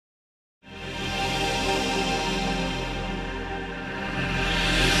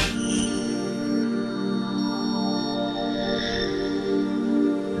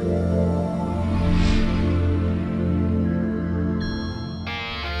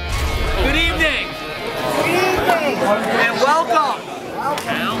And welcome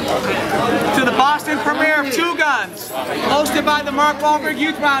to the Boston premiere of Two Guns, hosted by the Wahlberg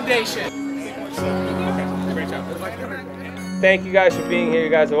Youth Foundation. Thank you guys for being here. You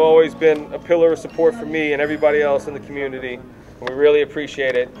guys have always been a pillar of support for me and everybody else in the community. We really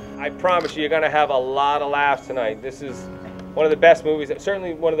appreciate it. I promise you, you're going to have a lot of laughs tonight. This is one of the best movies,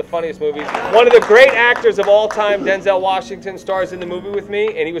 certainly one of the funniest movies. One of the great actors of all time, Denzel Washington, stars in the movie with me,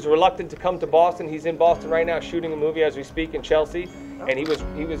 and he was reluctant to come to Boston. He's in Boston right now shooting a movie as we speak in Chelsea, and he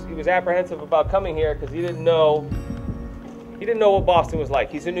was apprehensive about coming here because he didn't know what Boston was like.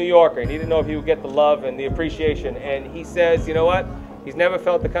 He's a New Yorker, and he didn't know if he would get the love and the appreciation. And he says, you know what? He's never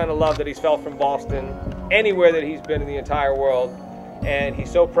felt the kind of love that he's felt from Boston anywhere that he's been in the entire world. And he's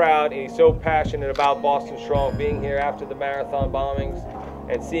so proud and he's so passionate about Boston Strong, being here after the marathon bombings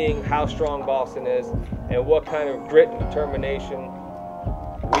and seeing how strong Boston is and what kind of grit and determination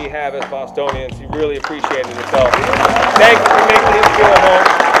we have as Bostonians. He really appreciated it. So thank you for making him feel at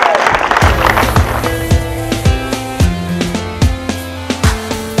home.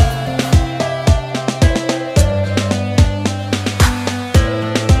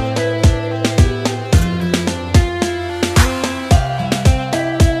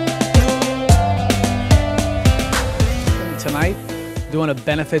 Tonight, doing a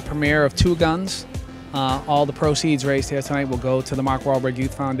benefit premiere of Two Guns. All the proceeds raised here tonight will go to the Marko Wahlberg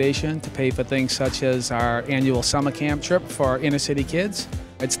Youth Foundation to pay for things such as our annual summer camp trip for inner city kids.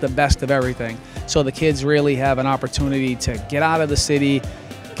 It's the best of everything. So the kids really have an opportunity to get out of the city,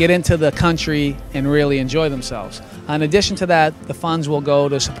 get into the country, and really enjoy themselves. In addition to that, the funds will go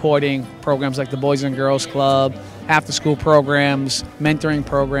to supporting programs like the Boys and Girls Club, after-school programs, mentoring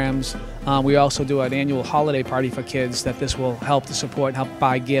programs. We also do an annual holiday party for kids that this will help to support, help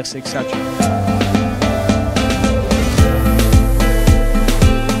buy gifts, etc.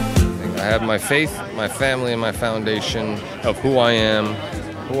 I have my faith, my family, and my foundation of who I am,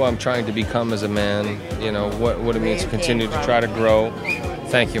 who I'm trying to become as a man, you know, what it means to continue to try to grow.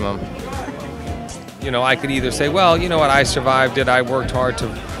 Thank you, Mom. You know, I could either say, well, you know what, I survived it, I worked hard to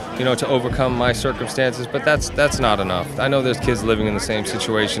overcome my circumstances, but that's not enough. I know there's kids living in the same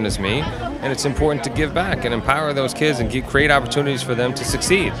situation as me, and it's important to give back and empower those kids and create opportunities for them to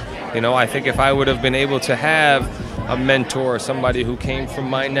succeed. You know, I think if I would have been able to have a mentor, somebody who came from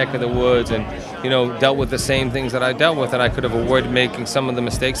my neck of the woods and, you know, dealt with the same things that I dealt with, and I could have avoided making some of the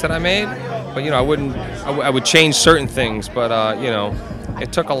mistakes that I made. But, you know, I would change certain things, but, you know,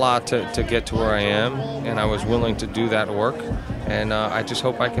 it took a lot to get to where I am, and I was willing to do that work. And I just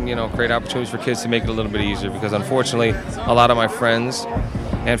hope I can, you know, create opportunities for kids to make it a little bit easier, because unfortunately, a lot of my friends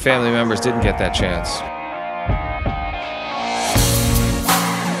and family members didn't get that chance.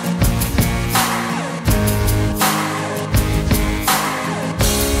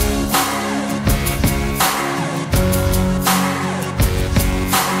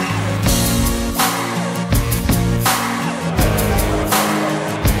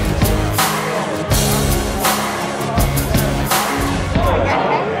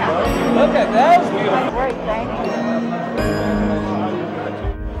 Look at that, was beautiful. Great, thank you.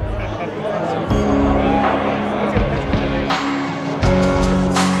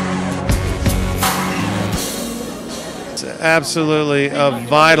 It's absolutely of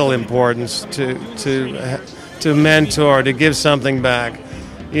vital importance to mentor, to give something back.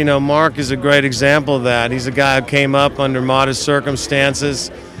 You know, Mark is a great example of that. He's a guy who came up under modest circumstances.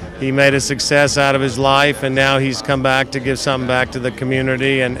 He made a success out of his life, and now he's come back to give something back to the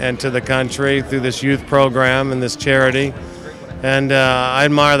community and to the country through this youth program and this charity. And I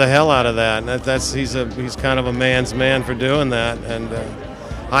admire the hell out of that. He's kind of a man's man for doing that. And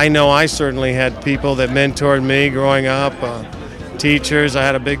I know I certainly had people that mentored me growing up, teachers. I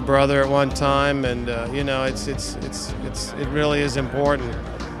had a big brother at one time, and you know, it really is important.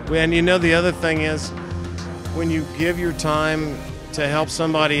 And you know, the other thing is, when you give your time to help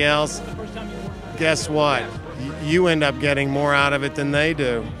somebody else, guess what? You end up getting more out of it than they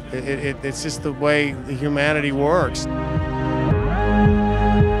do. It's just the way humanity works.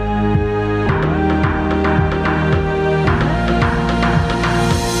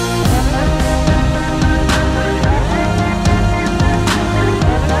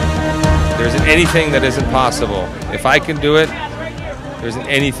 There isn't anything that isn't possible. If I can do it, there isn't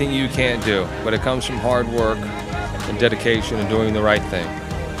anything you can't do. But it comes from hard work and dedication and doing the right thing.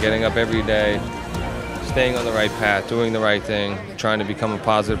 Getting up every day, staying on the right path, doing the right thing, trying to become a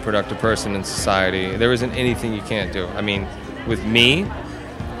positive, productive person in society. There isn't anything you can't do. I mean, with me,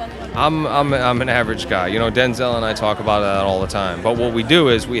 I'm an average guy. You know, Denzel and I talk about that all the time. But what we do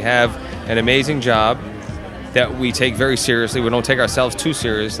is we have an amazing job that we take very seriously. We don't take ourselves too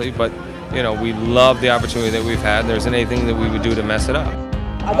seriously, but you know, we love the opportunity that we've had, and there isn't anything that we would do to mess it up.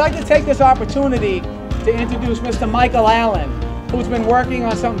 I'd like to take this opportunity to introduce Mr. Michael Allen, who's been working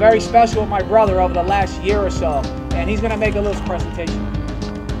on something very special with my brother over the last year or so, and he's going to make a little presentation.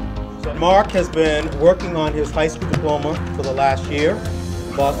 So Mark has been working on his high school diploma for the last year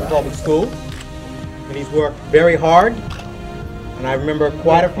in Boston Public School, and he's worked very hard. And I remember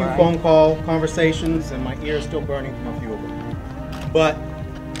quite a few phone call conversations, and my ear is still burning from a few of them. But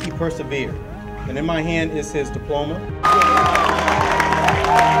he persevered. And in my hand is his diploma.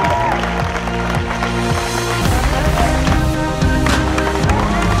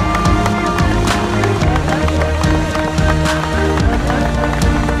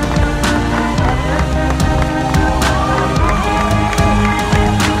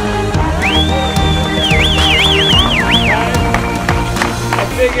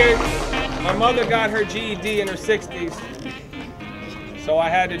 My mother got her GED in her 60s, so I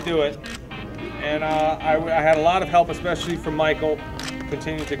had to do it. And I had a lot of help, especially from Michael,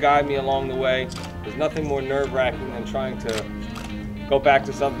 continuing to guide me along the way. There's nothing more nerve-wracking than trying to go back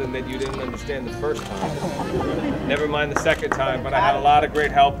to something that you didn't understand the first time. Never mind the second time, but I had a lot of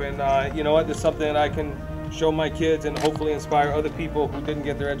great help. And you know what, there's something that I can show my kids and hopefully inspire other people who didn't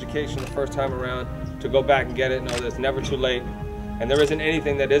get their education the first time around to go back and get it. Know that it's never too late. And there isn't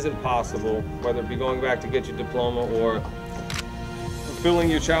anything that isn't possible, whether it be going back to get your diploma or fulfilling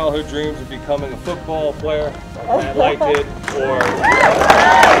your childhood dreams of becoming a football player, like Matt did, or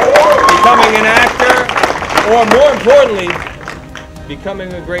becoming an actor, or more importantly,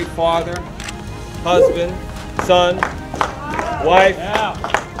 becoming a great father, husband, son, wife,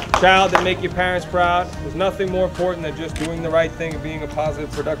 child that make your parents proud. There's nothing more important than just doing the right thing and being a positive,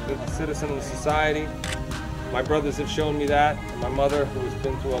 productive citizen of society. My brothers have shown me that, and my mother, who has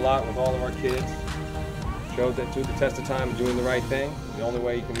been through a lot with all of our kids, showed that through the test of time, doing the right thing, the only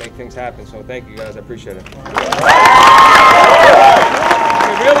way you can make things happen. So thank you guys, I appreciate it.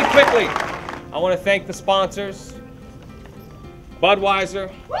 Really quickly, I want to thank the sponsors, Budweiser,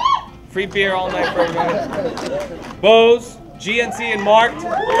 free beer all night for everybody, Bose, GNC, and Marked,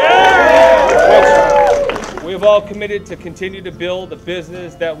 which we have all committed to continue to build a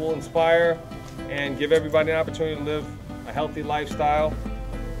business that will inspire and give everybody an opportunity to live a healthy lifestyle.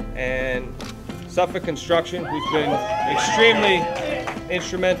 And Suffolk Construction, who's been extremely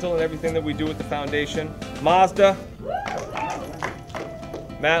instrumental in everything that we do with the foundation. Mazda,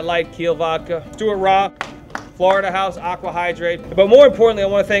 Matt Light, Kiel Vodka, Stuart Rock, Florida House, Aqua Hydrate. But more importantly, I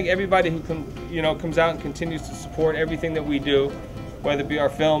want to thank everybody who comes out and continues to support everything that we do, whether it be our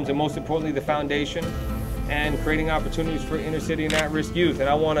films and most importantly the foundation, and creating opportunities for inner city and at-risk youth. And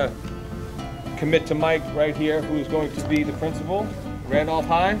I want to commit to Mike right here, who is going to be the principal, Randolph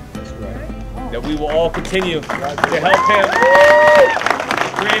High. That's right. That we will all continue to help him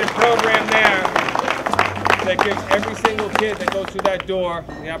create a program there that gives every single kid that goes through that door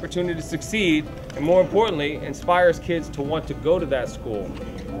the opportunity to succeed, and more importantly, inspires kids to want to go to that school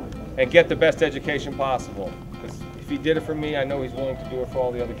and get the best education possible. Because if he did it for me, I know he's willing to do it for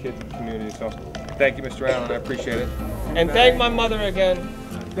all the other kids in the community. So thank you, Mr. Allen, I appreciate it. And thank my mother again.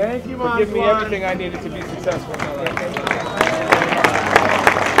 Thank you, for giving me everything I needed to be successful in my life.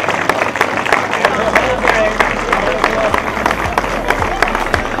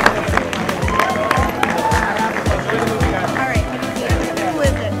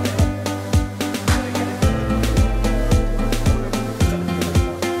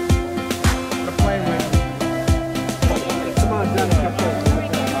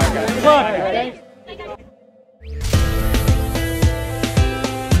 Come on.